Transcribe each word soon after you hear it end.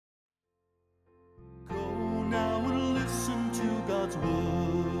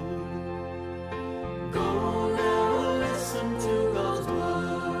word. Go now, listen to God's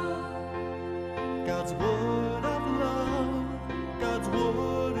word. God's word of love, God's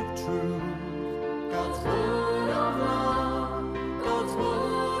word of truth. God's word of love, God's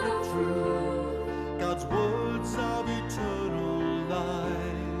word of truth. God's words of eternal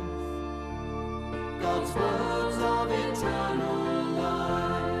life. God's words of eternal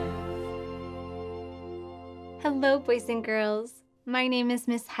life. Hello, boys and girls. My name is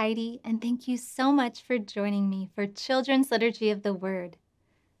Miss Heidi, and thank you so much for joining me for Children's Liturgy of the Word.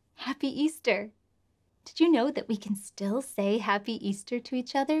 Happy Easter! Did you know that we can still say Happy Easter to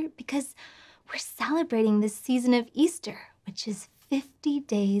each other because we're celebrating this season of Easter, which is 50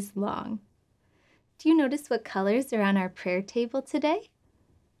 days long? Do you notice what colors are on our prayer table today?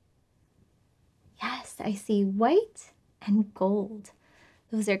 Yes, I see white and gold.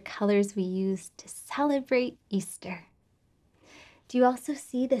 Those are colors we use to celebrate Easter. Do you also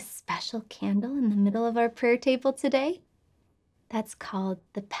see this special candle in the middle of our prayer table today? That's called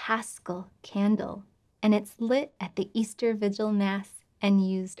the Paschal Candle, and it's lit at the Easter Vigil Mass and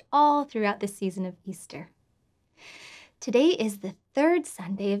used all throughout the season of Easter. Today is the third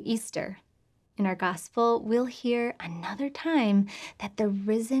Sunday of Easter. In our Gospel, we'll hear another time that the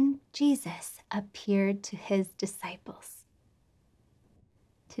risen Jesus appeared to his disciples.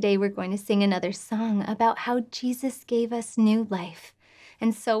 Today we're going to sing another song about how Jesus gave us new life,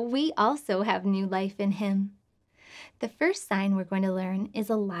 and so we also have new life in him. The first sign we're going to learn is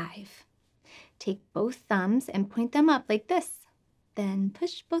alive. Take both thumbs and point them up like this. Then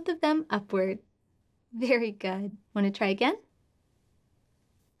push both of them upward. Very good. Want to try again?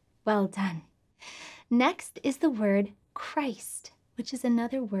 Well done. Next is the word Christ, which is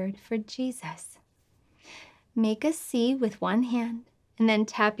another word for Jesus. Make a C with one hand, and then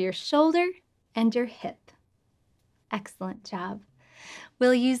tap your shoulder and your hip. Excellent job.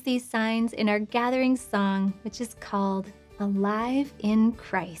 We'll use these signs in our gathering song, which is called Alive in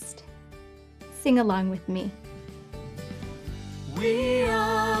Christ. Sing along with me. We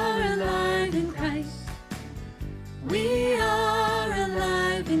are alive in Christ. We are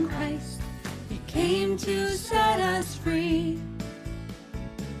alive in Christ. He came to set us free.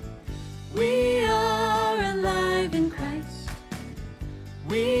 We are alive in Christ.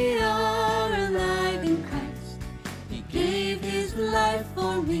 We are alive in Christ. He gave his life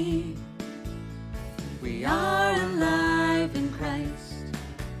for me. We are alive in Christ.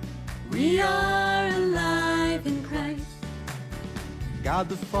 We are alive in Christ. God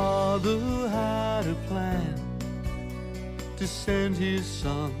the Father had a plan to send his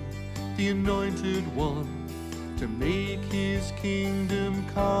Son, the Anointed One, to make his kingdom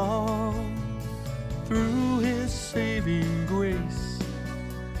come. Through his saving grace,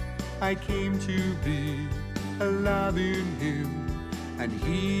 I came to be alive in him, and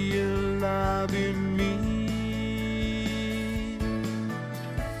he alive in me.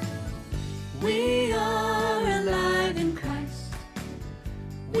 We are alive in Christ.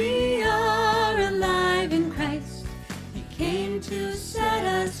 We are alive in Christ. He came to set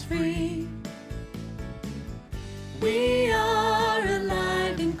us free. We are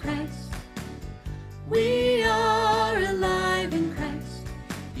alive in Christ. We are alive in Christ.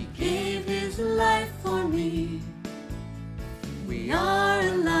 He gave his life for me. We are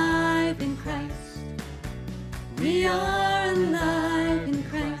alive in Christ. We are alive in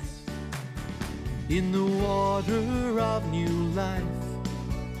Christ. In the water of new life,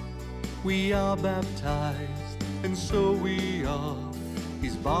 we are baptized, and so we are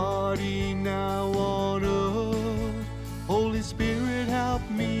his body now on earth. Holy Spirit, help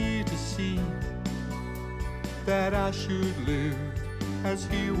me to see that I should live as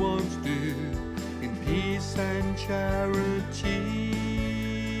he once did, in peace and charity.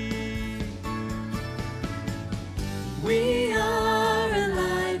 We are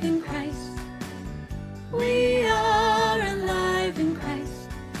alive in Christ. We are alive in Christ.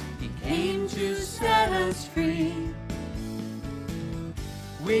 He came to set us free.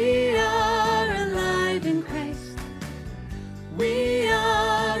 We are alive in Christ. We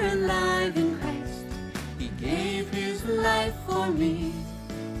are alive in Christ. He gave his life for me.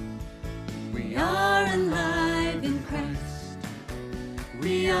 We are alive in Christ.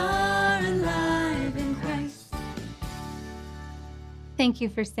 We are alive in Christ. Thank you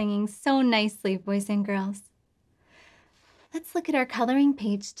for singing so nicely, boys and girls. Let's look at our coloring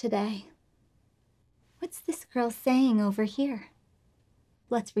page today. What's this girl saying over here?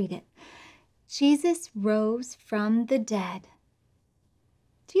 Let's read it. Jesus rose from the dead.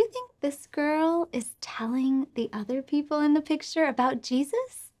 Do you think this girl is telling the other people in the picture about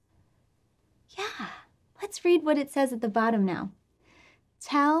Jesus? Yeah, let's read what it says at the bottom now.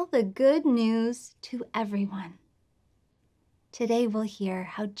 Tell the good news to everyone. Today we'll hear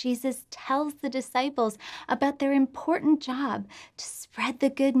how Jesus tells the disciples about their important job to spread the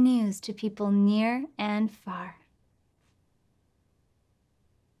good news to people near and far.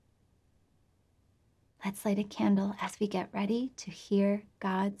 Let's light a candle as we get ready to hear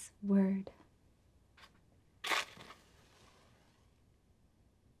God's word.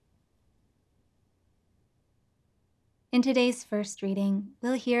 In today's first reading,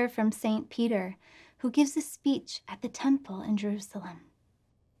 we'll hear from St. Peter, who gives a speech at the temple in Jerusalem.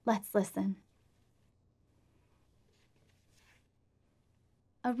 Let's listen.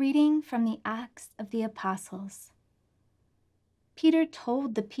 A reading from the Acts of the Apostles. Peter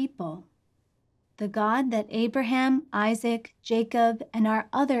told the people, "The God that Abraham, Isaac, Jacob, and our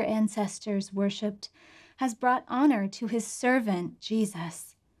other ancestors worshipped has brought honor to his servant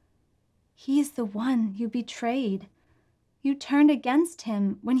Jesus. He is the one you betrayed. You turned against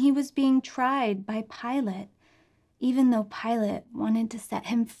him when he was being tried by Pilate, even though Pilate wanted to set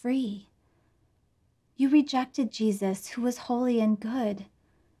him free. You rejected Jesus, who was holy and good.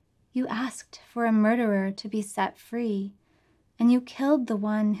 You asked for a murderer to be set free, and you killed the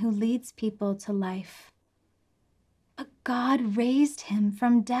one who leads people to life. But God raised him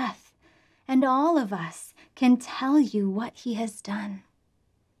from death, and all of us can tell you what he has done.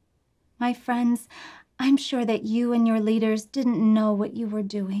 My friends, I'm sure that you and your leaders didn't know what you were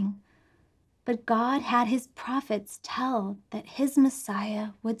doing, but God had his prophets tell that his Messiah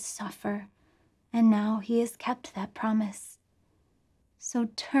would suffer, and now he has kept that promise. So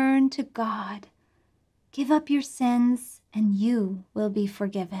turn to God, give up your sins, and you will be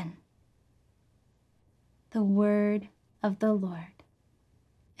forgiven." The word of the Lord.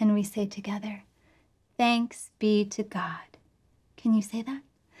 And we say together, "Thanks be to God." Can you say that?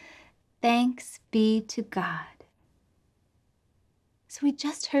 Thanks be to God. So we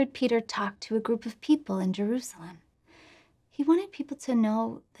just heard Peter talk to a group of people in Jerusalem. He wanted people to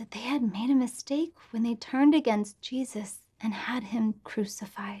know that they had made a mistake when they turned against Jesus and had him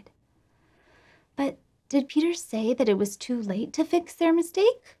crucified. But did Peter say that it was too late to fix their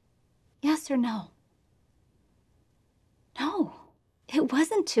mistake? Yes or no? No, it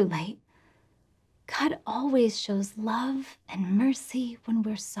wasn't too late. God always shows love and mercy when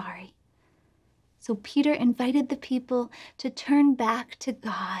we're sorry. So Peter invited the people to turn back to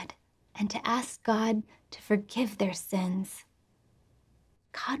God and to ask God to forgive their sins.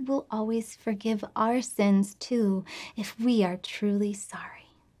 God will always forgive our sins too if we are truly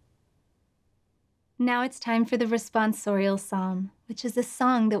sorry. Now it's time for the responsorial psalm, which is a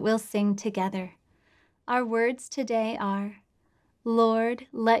song that we'll sing together. Our words today are, "Lord,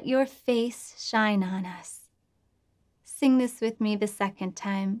 let your face shine on us." Sing this with me the second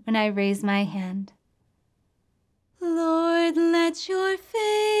time when I raise my hand. Lord, let your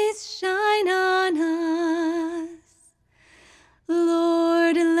face shine on us.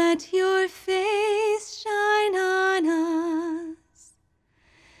 Lord, let your face shine on us.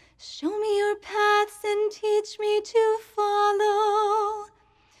 Show me your paths and teach me to follow.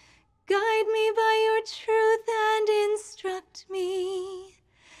 Guide me by your truth and instruct me.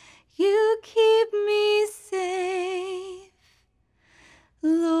 You keep me safe.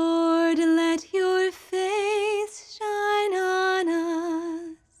 Lord, let your face shine on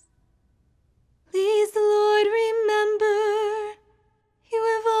us. Please, Lord, remember, you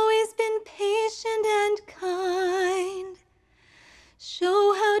have always been patient and kind.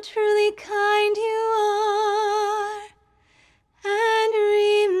 Show how truly kind you are, and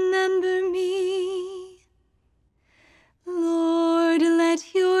remember me. Lord,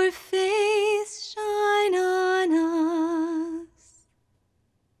 let your face shine on us.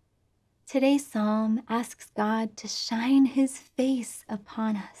 Today's psalm asks God to shine his face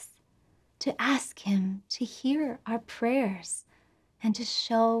upon us, to ask him to hear our prayers, and to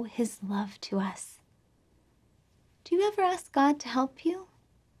show his love to us. Do you ever ask God to help you?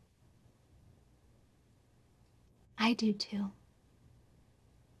 I do too.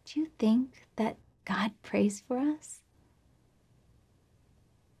 Do you think that God prays for us?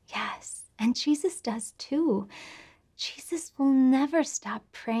 Yes, and Jesus does too. Jesus will never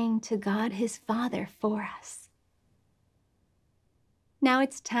stop praying to God his Father for us. Now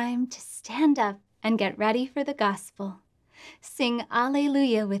it's time to stand up and get ready for the gospel. Sing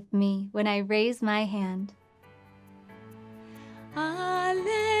Alleluia with me when I raise my hand.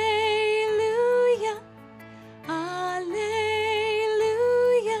 Alleluia, alleluia,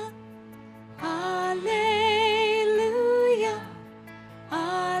 alleluia,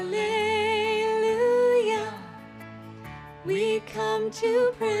 alleluia. We come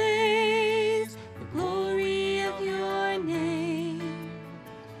to praise the glory of your name.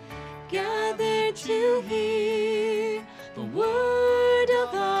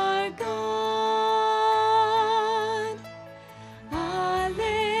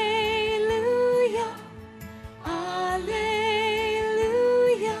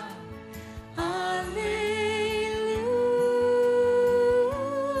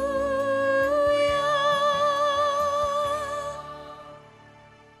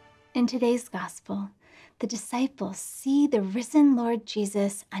 In today's gospel, the disciples see the risen Lord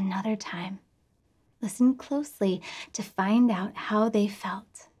Jesus another time. Listen closely to find out how they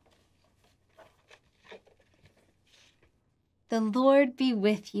felt. The Lord be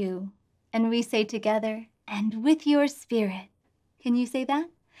with you. And we say together, and with your spirit. Can you say that?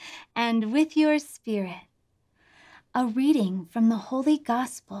 And with your spirit. A reading from the Holy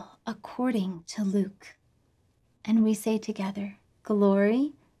Gospel according to Luke. And we say together,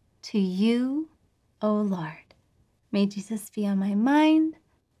 glory to you, O Lord. May Jesus be on my mind,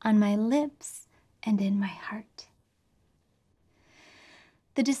 on my lips, and in my heart.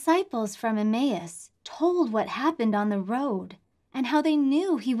 The disciples from Emmaus told what happened on the road and how they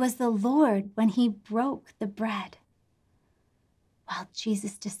knew he was the Lord when he broke the bread. While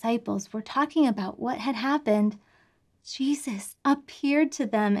Jesus' disciples were talking about what had happened, Jesus appeared to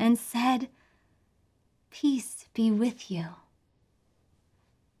them and said, "Peace be with you."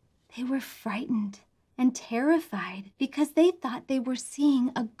 They were frightened and terrified because they thought they were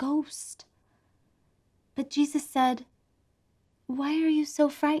seeing a ghost. But Jesus said, "Why are you so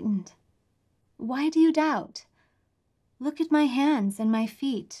frightened? Why do you doubt? Look at my hands and my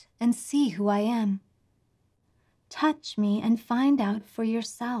feet and see who I am. Touch me and find out for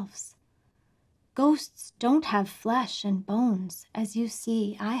yourselves. Ghosts don't have flesh and bones as you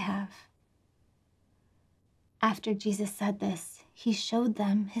see I have." After Jesus said this, he showed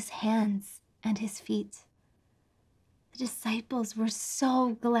them his hands and his feet. The disciples were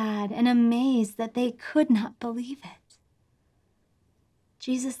so glad and amazed that they could not believe it.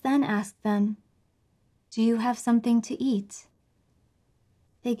 Jesus then asked them, "Do you have something to eat?"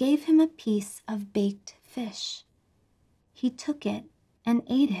 They gave him a piece of baked fish. He took it and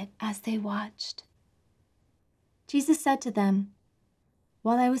ate it as they watched. Jesus said to them,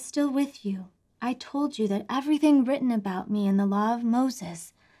 "While I was still with you, I told you that everything written about me in the law of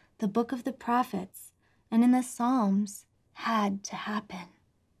Moses, the book of the prophets, and in the Psalms had to happen."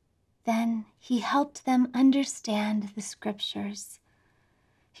 Then he helped them understand the scriptures.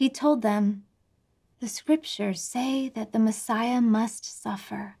 He told them, "The scriptures say that the Messiah must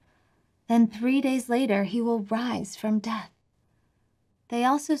suffer. Then 3 days later he will rise from death. They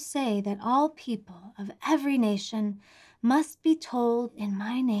also say that all people of every nation must be told in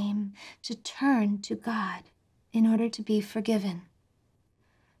my name to turn to God in order to be forgiven.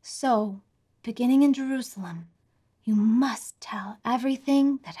 So, beginning in Jerusalem, you must tell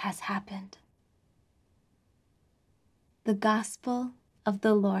everything that has happened." The Gospel of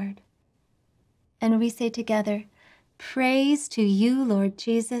the Lord. And we say together, "Praise to you, Lord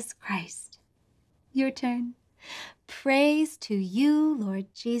Jesus Christ." Your turn. Praise to you,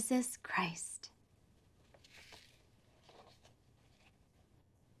 Lord Jesus Christ.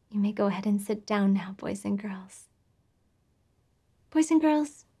 You may go ahead and sit down now, boys and girls. Boys and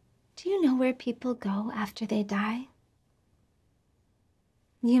girls, do you know where people go after they die?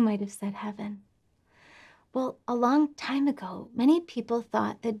 You might have said heaven. Well, a long time ago, many people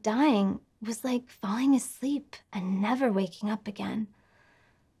thought that dying was like falling asleep and never waking up again.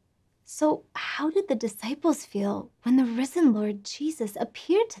 So how did the disciples feel when the risen Lord Jesus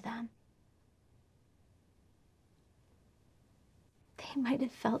appeared to them? They might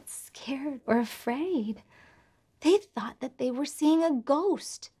have felt scared or afraid. They thought that they were seeing a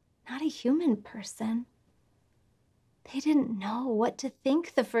ghost, not a human person. They didn't know what to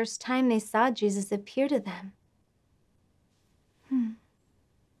think the first time they saw Jesus appear to them.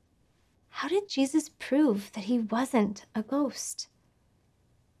 How did Jesus prove that he wasn't a ghost?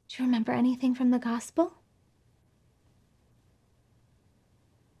 Do you remember anything from the gospel?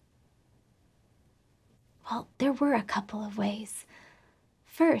 Well, there were a couple of ways.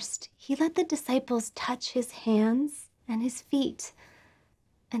 First, he let the disciples touch his hands and his feet.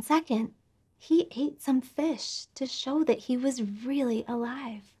 And second, he ate some fish to show that he was really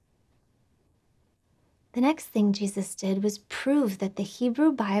alive. The next thing Jesus did was prove that the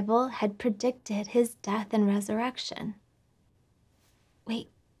Hebrew Bible had predicted his death and resurrection. Wait,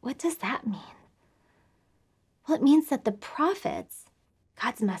 what does that mean? Well, it means that the prophets,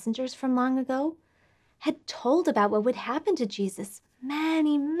 God's messengers from long ago, had told about what would happen to Jesus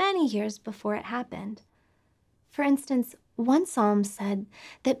many, many years before it happened. For instance, one psalm said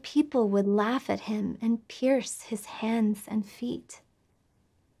that people would laugh at him and pierce his hands and feet.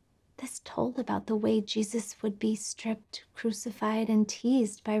 This told about the way Jesus would be stripped, crucified, and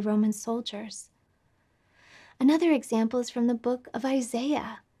teased by Roman soldiers. Another example is from the book of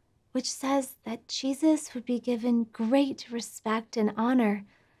Isaiah, which says that Jesus would be given great respect and honor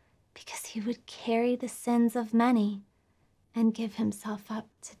because he would carry the sins of many and give himself up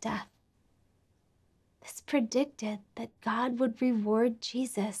to death. This predicted that God would reward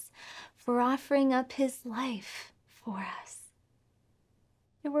Jesus for offering up his life for us.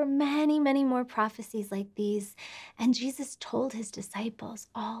 There were many, many more prophecies like these, and Jesus told his disciples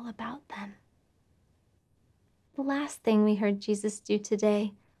all about them. The last thing we heard Jesus do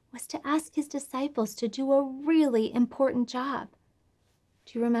today was to ask his disciples to do a really important job.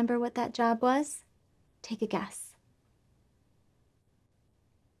 Do you remember what that job was? Take a guess.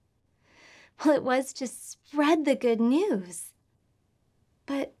 Well, it was to spread the good news.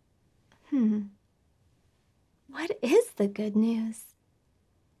 But, what is the good news?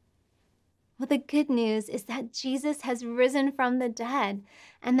 Well, the good news is that Jesus has risen from the dead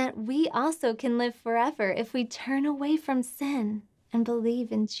and that we also can live forever if we turn away from sin and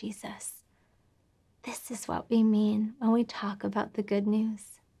believe in Jesus. This is what we mean when we talk about the good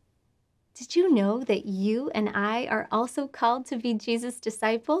news. Did you know that you and I are also called to be Jesus'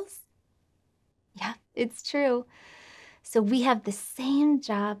 disciples? Yeah, it's true. So we have the same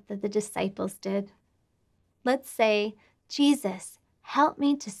job that the disciples did. Let's say, Jesus, help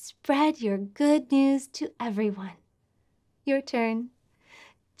me to spread your good news to everyone. Your turn.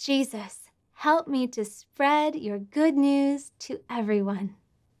 Jesus, help me to spread your good news to everyone.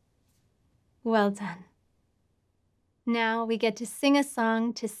 Well done. Now we get to sing a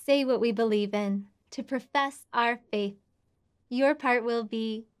song to say what we believe in, to profess our faith. Your part will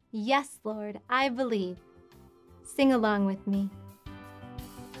be, Yes, Lord, I believe. Sing along with me.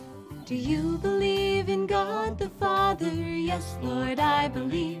 Do you believe in God the Father? Yes, Lord, I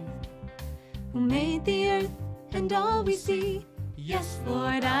believe. Who made the earth and all we see? Yes,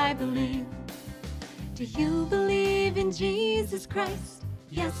 Lord, I believe. Do you believe in Jesus Christ?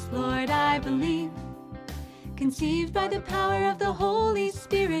 Yes, Lord, I believe. Conceived by the power of the Holy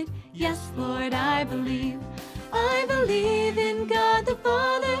Spirit? Yes, Lord, I believe. I believe in God the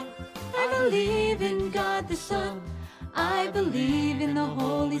Father. I believe in God the Son. I believe in the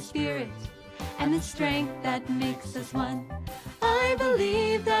Holy Spirit and the strength that makes us one. I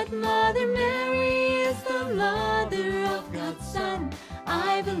believe that Mother Mary is the mother of God's Son.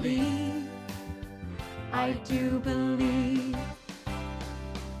 I believe, I do believe.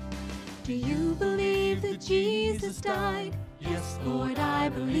 Do you believe that Jesus died? Yes, Lord, I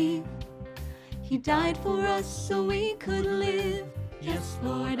believe. He died for us so we could live. Yes,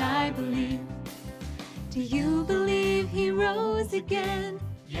 Lord, I believe. Do you believe he rose again?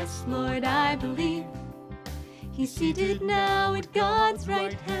 Yes, Lord, I believe. He's seated now at God's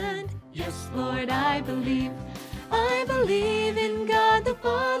right hand. Yes, Lord, I believe. I believe in God the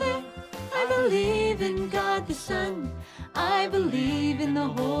Father. I believe in God the Son. I believe in the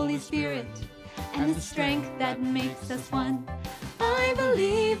Holy Spirit and the strength that makes us one. I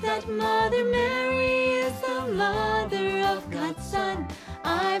believe that Mother Mary is the mother of God's Son.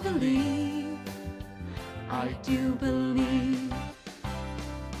 I believe, I do believe.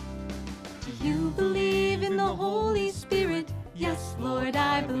 Do you believe in the Holy Spirit? Yes, Lord,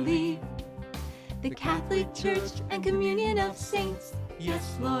 I believe. The Catholic Church and communion of saints?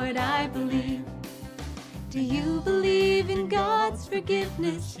 Yes, Lord, I believe. Do you believe in God's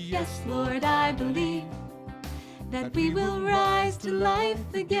forgiveness? Yes, Lord, I believe. That we will rise to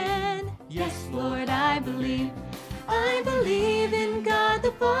life again? Yes, Lord, I believe. I believe in God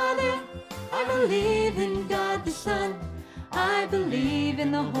the Father. I believe in God the Son. I believe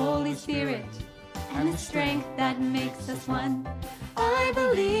in the Holy Spirit and the strength that makes us one. I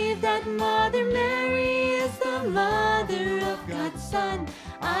believe that Mother Mary is the mother of God's Son.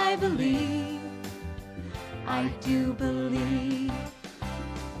 I believe, I do believe.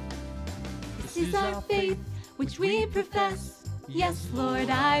 This is our faith which we profess. Yes, Lord,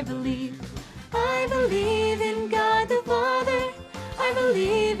 I believe. I believe in God the Father. I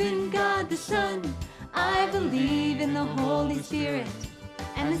believe in God the Son. I believe in the Holy Spirit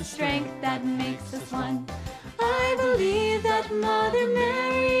and the strength that makes us one. I believe that Mother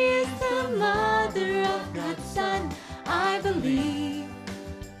Mary is the mother of God's Son. I believe,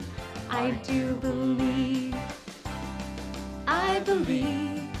 I do believe. I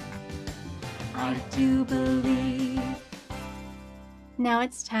believe, I do believe. Now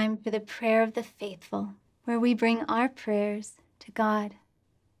it's time for the prayer of the faithful, where we bring our prayers to God.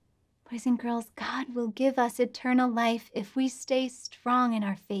 Boys and girls, God will give us eternal life if we stay strong in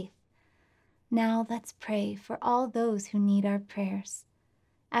our faith. Now let's pray for all those who need our prayers.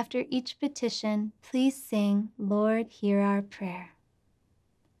 After each petition, please sing, Lord, hear our prayer.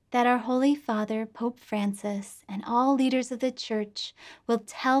 That our Holy Father, Pope Francis, and all leaders of the Church will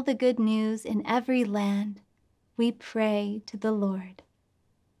tell the good news in every land, we pray to the Lord.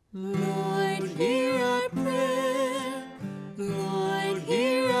 Lord, hear our prayer. Lord,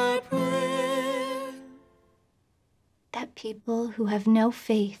 hear our prayer. people who have no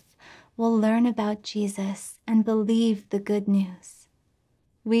faith will learn about Jesus and believe the good news.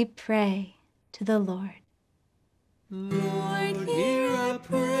 We pray to the Lord. Lord, hear our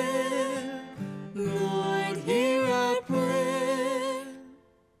prayer. Lord, hear our prayer.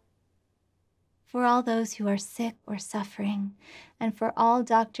 For all those who are sick or suffering, and for all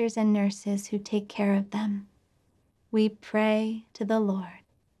doctors and nurses who take care of them, we pray to the Lord.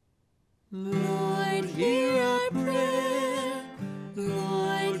 Lord, hear our prayer.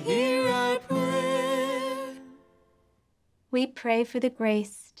 Lord, hear our prayer. We pray for the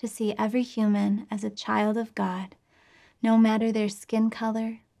grace to see every human as a child of God, no matter their skin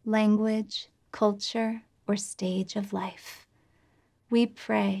color, language, culture, or stage of life. We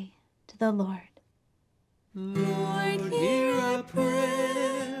pray to the Lord. Lord, hear our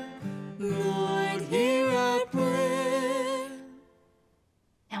prayer. Lord, hear our prayer.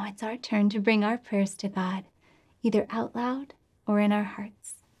 Now it's our turn to bring our prayers to God, either out loud or in our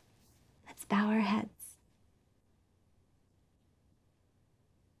hearts. Let's bow our heads.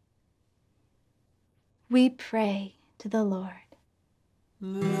 We pray to the Lord.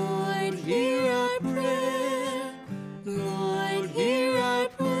 Lord, hear our prayer. Lord, hear our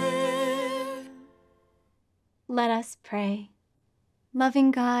prayer. Let us pray. Loving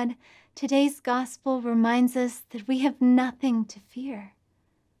God, today's gospel reminds us that we have nothing to fear.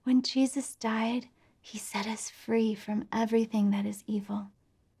 When Jesus died, he set us free from everything that is evil.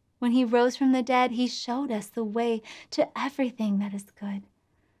 When he rose from the dead, he showed us the way to everything that is good.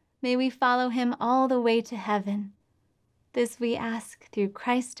 May we follow him all the way to heaven. This we ask through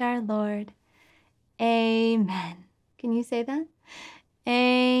Christ our Lord. Amen. Can you say that?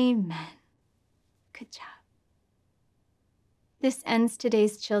 Amen. Good job. This ends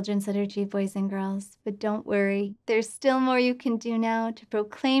today's children's liturgy, boys and girls, but don't worry, there's still more you can do now to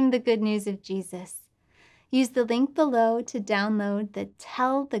proclaim the good news of Jesus. Use the link below to download the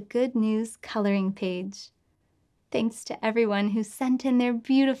Tell the Good News coloring page. Thanks to everyone who sent in their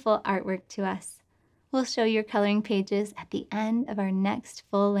beautiful artwork to us. We'll show your coloring pages at the end of our next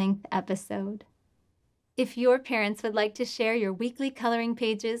full-length episode. If your parents would like to share your weekly coloring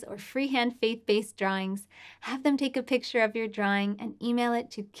pages or freehand faith-based drawings, have them take a picture of your drawing and email it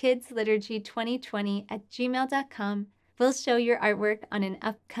to kidsliturgy2020@gmail.com. We'll show your artwork on an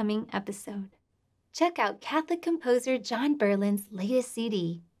upcoming episode. Check out Catholic composer John Berlin's latest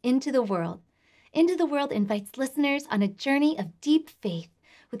CD, Into the World. Into the World invites listeners on a journey of deep faith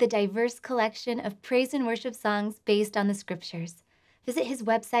with a diverse collection of praise and worship songs based on the scriptures. Visit his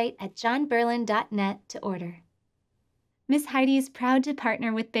website at johnberlin.net to order. Miss Heidi is proud to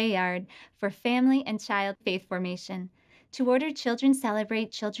partner with Bayard for family and child faith formation. To order Children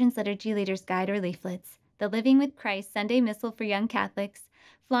Celebrate Children's Liturgy Leaders Guide or leaflets, the Living with Christ Sunday Missal for Young Catholics,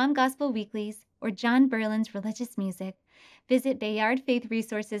 Pflaum Gospel Weeklies, or John Berlin's religious music, visit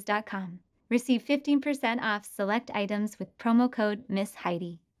bayardfaithresources.com. Receive 15% off select items with promo code Miss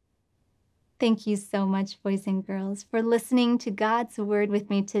Heidi. Thank you so much, boys and girls, for listening to God's Word with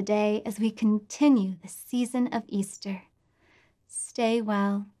me today as we continue the season of Easter. Stay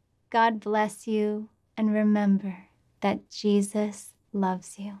well, God bless you, and remember that Jesus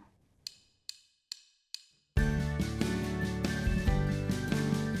loves you.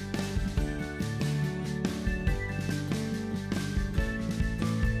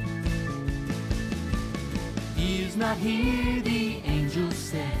 He is not here, the angel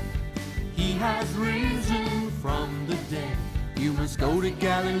said. He has risen from the dead. You must go to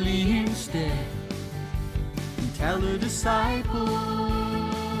Galilee instead and tell the disciples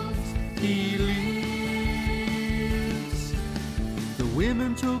he lives. The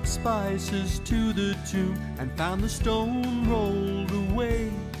women took spices to the tomb and found the stone rolled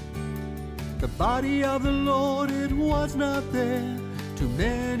away. The body of the Lord, it was not there. Two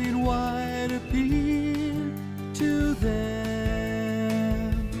men in white appeared to them.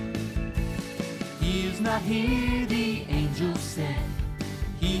 He is not here, the angel said.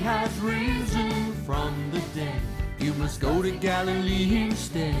 He has risen from the dead. You must go to Galilee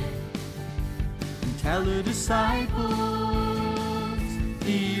instead and tell the disciples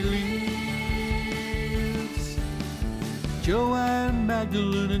he lives. Joanne,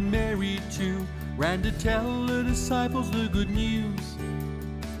 Magdalene, and Mary too ran to tell the disciples the good news.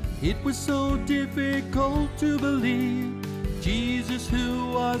 It was so difficult to believe Jesus,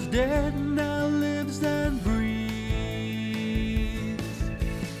 who was dead, now lives and breathes.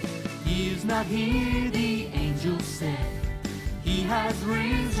 He is not here, the angel said. He has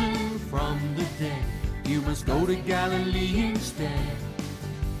risen from the dead. You must go to Galilee instead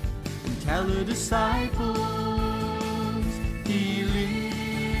and tell the disciples he lives.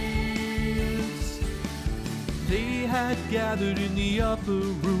 They had had gathered in the upper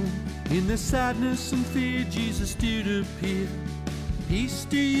room. In their sadness and fear, Jesus did appear. Peace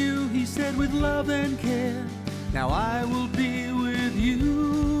to you, he said with love and care. Now I will be with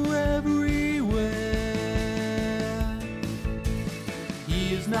you everywhere.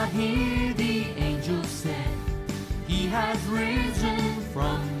 He is not here, the angel said. He has risen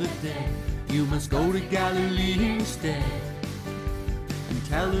from the dead. You must go to Galilee instead and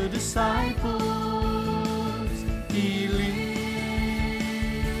tell the disciples he lives.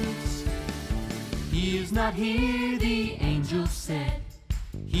 He is not here, the angel said.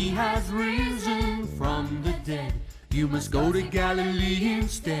 He has risen from the dead. You must go to Galilee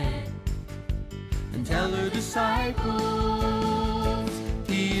instead and tell the disciples